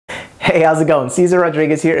Hey, how's it going? Cesar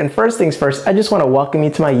Rodriguez here, and first things first, I just want to welcome you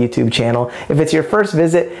to my YouTube channel. If it's your first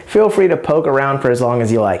visit, feel free to poke around for as long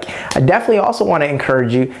as you like. I definitely also want to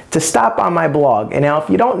encourage you to stop on my blog. And now, if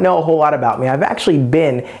you don't know a whole lot about me, I've actually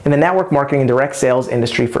been in the network marketing and direct sales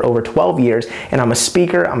industry for over 12 years, and I'm a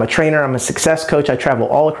speaker, I'm a trainer, I'm a success coach. I travel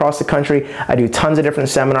all across the country. I do tons of different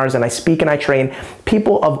seminars, and I speak and I train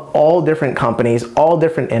people of all different companies, all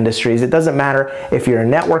different industries. It doesn't matter if you're in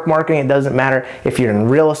network marketing, it doesn't matter if you're in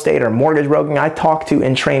real estate or mortgage broking. I talk to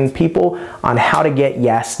and train people on how to get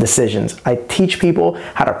yes decisions. I teach people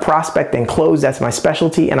how to prospect and close. That's my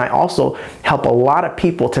specialty. And I also help a lot of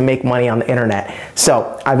people to make money on the internet.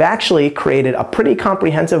 So I've actually created a pretty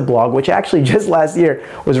comprehensive blog, which actually just last year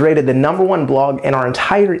was rated the #1 blog in our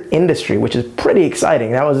entire industry, which is pretty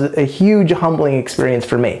exciting. That was a huge humbling experience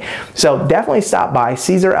for me. So definitely stop by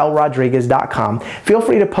CesarLRodriguez.com. Feel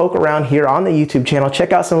free to poke around here on the YouTube channel.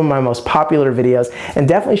 Check out some of my most popular videos, and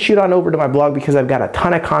definitely shoot on over to my blog because I've got a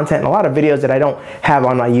ton of content and a lot of videos that I don't have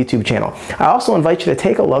on my YouTube channel. I also invite you to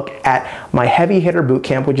take a look at my Heavy Hitter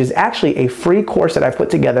Bootcamp, which is actually a free course that I put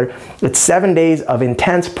together. It's 7 days of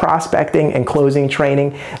intense prospecting and closing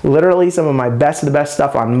training. Literally some of my best of the best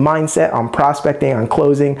stuff on mindset, on prospecting, on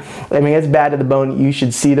closing. I mean, it's bad to the bone. You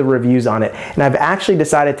should see the reviews on it. And I've actually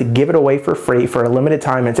decided to give it away for free for a limited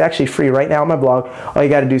time. It's actually free right now on my blog. All you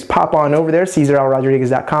got to do is pop on over there,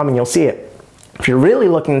 CesarLRodriguez.com, and you'll see it. If you're really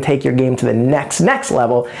looking to take your game to the next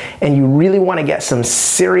level and you really want to get some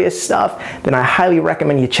serious stuff, then I highly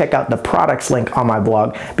recommend you check out the products link on my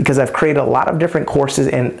blog, because I've created a lot of different courses,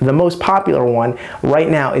 and the most popular one right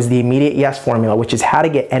now is the Immediate Yes Formula, which is how to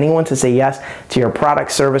get anyone to say yes to your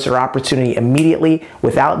product, service, or opportunity immediately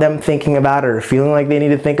without them thinking about it or feeling like they need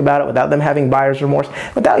to think about it, without them having buyer's remorse,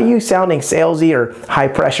 without you sounding salesy or high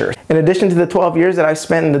pressure. In addition to the 12 years that I've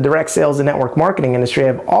spent in the direct sales and network marketing industry,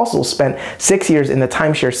 I've also spent 6 years in the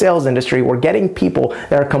timeshare sales industry, where getting people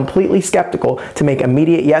that are completely skeptical to make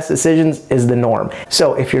immediate yes decisions is the norm.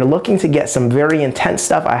 So if you're looking to get some very intense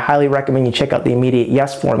stuff, I highly recommend you check out the Immediate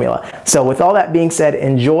Yes Formula. So with all that being said,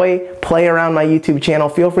 enjoy, play around my YouTube channel.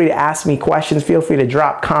 Feel free to ask me questions. Feel free to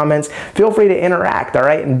drop comments. Feel free to interact, all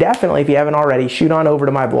right? And definitely, if you haven't already, shoot on over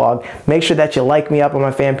to my blog. Make sure that you like me up on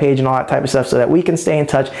my fan page and all that type of stuff so that we can stay in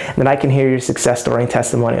touch and that I can hear your success story and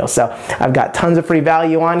testimonials. So I've got tons of free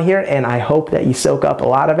value on here, and I hope that you soak up a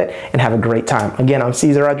lot of it and have a great time. Again, I'm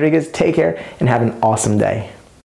Cesar Rodriguez. Take care and have an awesome day.